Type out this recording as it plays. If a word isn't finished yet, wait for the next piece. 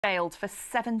Jailed for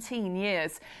 17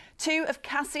 years. Two of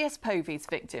Cassius Povey's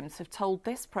victims have told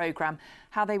this programme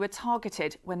how they were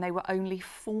targeted when they were only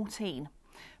 14.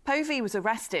 Povey was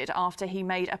arrested after he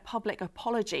made a public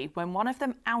apology when one of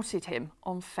them outed him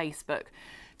on Facebook.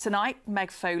 Tonight, Meg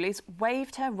Foley's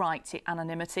waived her right to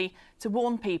anonymity to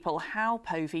warn people how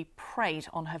Povey preyed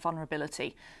on her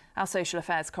vulnerability. Our social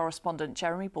affairs correspondent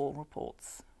Jeremy Ball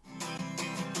reports.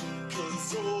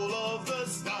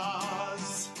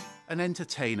 An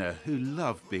entertainer who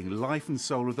loved being life and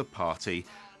soul of the party,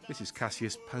 this is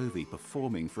Cassius Povey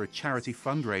performing for a charity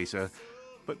fundraiser.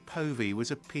 But Povey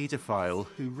was a paedophile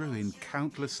who ruined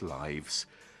countless lives.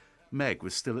 Meg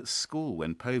was still at school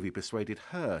when Povey persuaded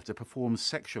her to perform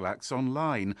sexual acts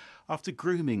online after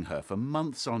grooming her for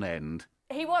months on end.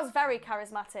 He was very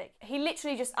charismatic. He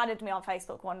literally just added me on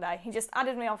Facebook one day. He just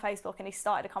added me on Facebook and he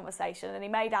started a conversation and he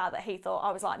made out that he thought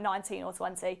I was like 19 or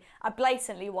 20. I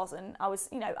blatantly wasn't. I was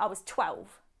 12.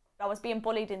 I was being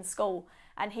bullied in school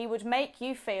and he would make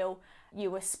you feel you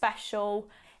were special.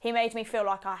 He made me feel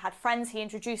like I had friends. He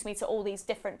introduced me to all these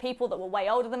different people that were way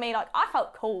older than me. Like, I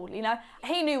felt cool, you know?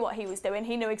 He knew what he was doing.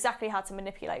 He knew exactly how to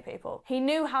manipulate people. He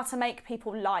knew how to make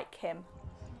people like him.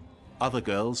 Other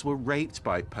girls were raped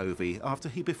by Povey after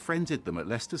he befriended them at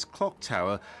Leicester's Clock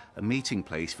Tower, a meeting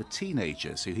place for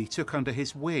teenagers who he took under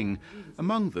his wing.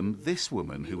 Among them, this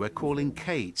woman who we're calling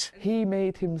Kate. He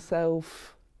made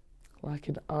himself like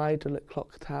an idol at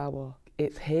Clock Tower.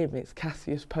 It's him, it's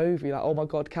Cassius Povey. Like, oh my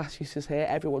God, Cassius is here.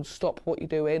 Everyone stop what you're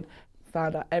doing.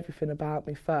 Found out everything about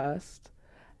me first.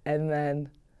 And then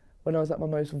when I was at my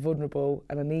most vulnerable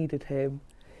and I needed him,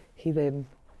 he then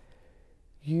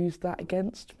used that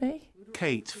against me.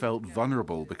 Kate felt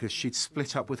vulnerable because she'd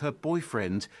split up with her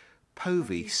boyfriend.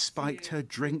 Povey spiked her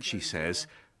drink, she says,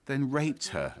 then raped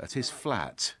her at his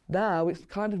flat. Now it's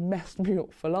kind of messed me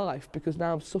up for life because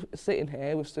now I'm sitting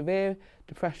here with severe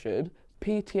depression,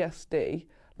 PTSD.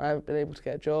 I haven't been able to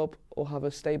get a job or have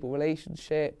a stable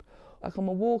relationship. Like, I'm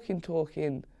a walking,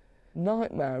 talking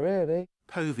nightmare, really.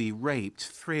 Povey raped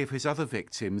 3 of his other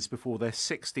victims before their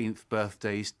 16th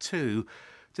birthdays too.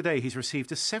 Today he's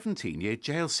received a 17-year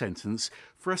jail sentence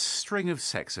for a string of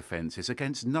sex offences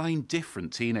against 9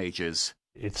 different teenagers.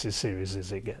 It's as serious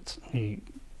as it gets. He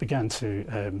began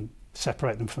to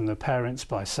separate them from their parents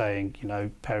by saying, you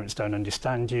know, parents don't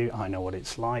understand you, I know what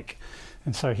it's like.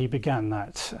 And so he began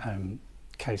that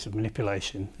case of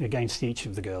manipulation against each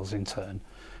of the girls in turn,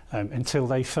 until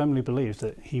they firmly believed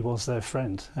that he was their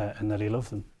friend and that he loved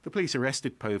them. The police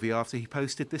arrested Povey after he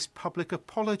posted this public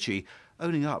apology,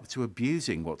 owning up to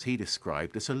abusing what he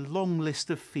described as a long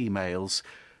list of females.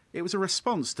 It was a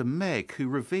response to Meg, who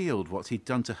revealed what he'd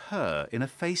done to her in a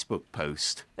Facebook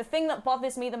post. The thing that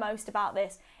bothers me the most about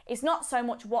this is not so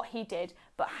much what he did,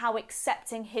 but how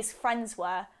accepting his friends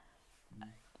were,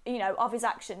 you know, of his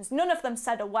actions. None of them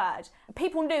said a word.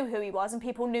 People knew who he was and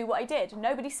people knew what he did.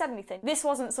 Nobody said anything. This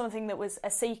wasn't something that was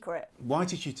a secret. Why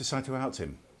did you decide to out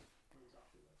him?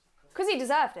 Because he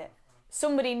deserved it.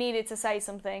 Somebody needed to say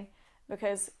something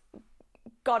because,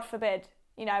 God forbid,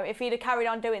 you know, if he'd have carried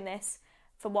on doing this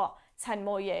for, what, 10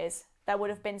 more years, there would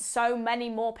have been so many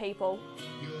more people.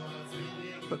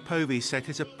 But Povey said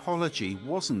his apology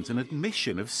wasn't an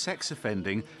admission of sex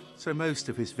offending, so most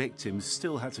of his victims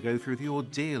still had to go through the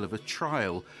ordeal of a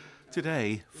trial.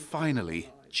 Today, finally,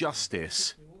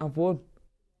 justice. I've won.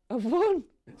 I've won.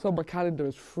 It's on my calendar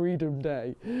as Freedom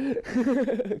Day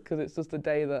because it's just a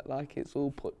day that, like, it's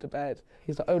all put to bed.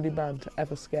 He's the only man to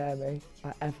ever scare me,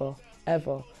 like,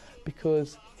 ever,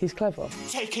 because he's clever.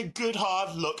 Take a good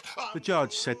hard look. The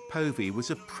judge said Povey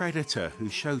was a predator who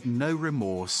showed no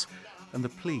remorse, and the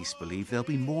police believe there'll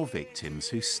be more victims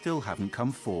who still haven't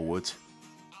come forward.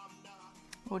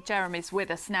 Well, Jeremy's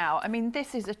with us now. I mean,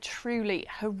 this is a truly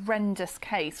horrendous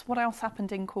case. What else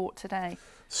happened in court today?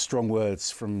 Strong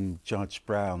words from Judge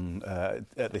Brown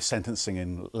at the sentencing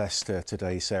in Leicester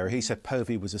today, Sarah. He said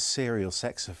Povey was a serial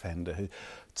sex offender who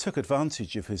took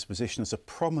advantage of his position as a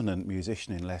prominent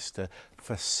musician in Leicester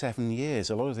for 7 years.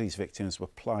 A lot of these victims were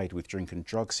plied with drink and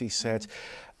drugs, he said.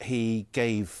 He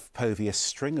gave Povey a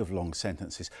string of long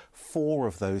sentences. 4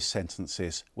 of those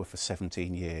sentences were for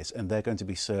 17 years, and they're going to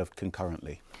be served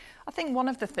concurrently. I think one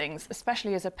of the things,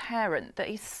 especially as a parent, that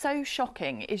is so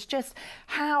shocking is just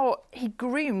how he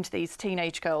groomed these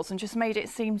teenage girls and just made it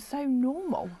seem so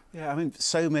normal. Yeah, I mean,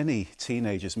 so many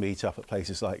teenagers meet up at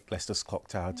places like Leicester's Clock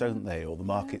Tower, don't they? Or the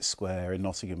Market Square in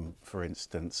Nottingham, for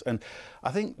instance. And I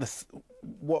think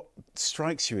what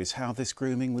strikes you is how this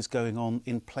grooming was going on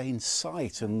in plain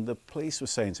sight. And the police were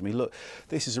saying to me, look,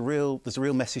 there's a real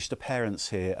message to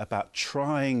parents here about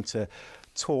trying to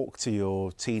talk to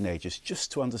your teenagers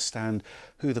just to understand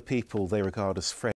who the people they regard as friends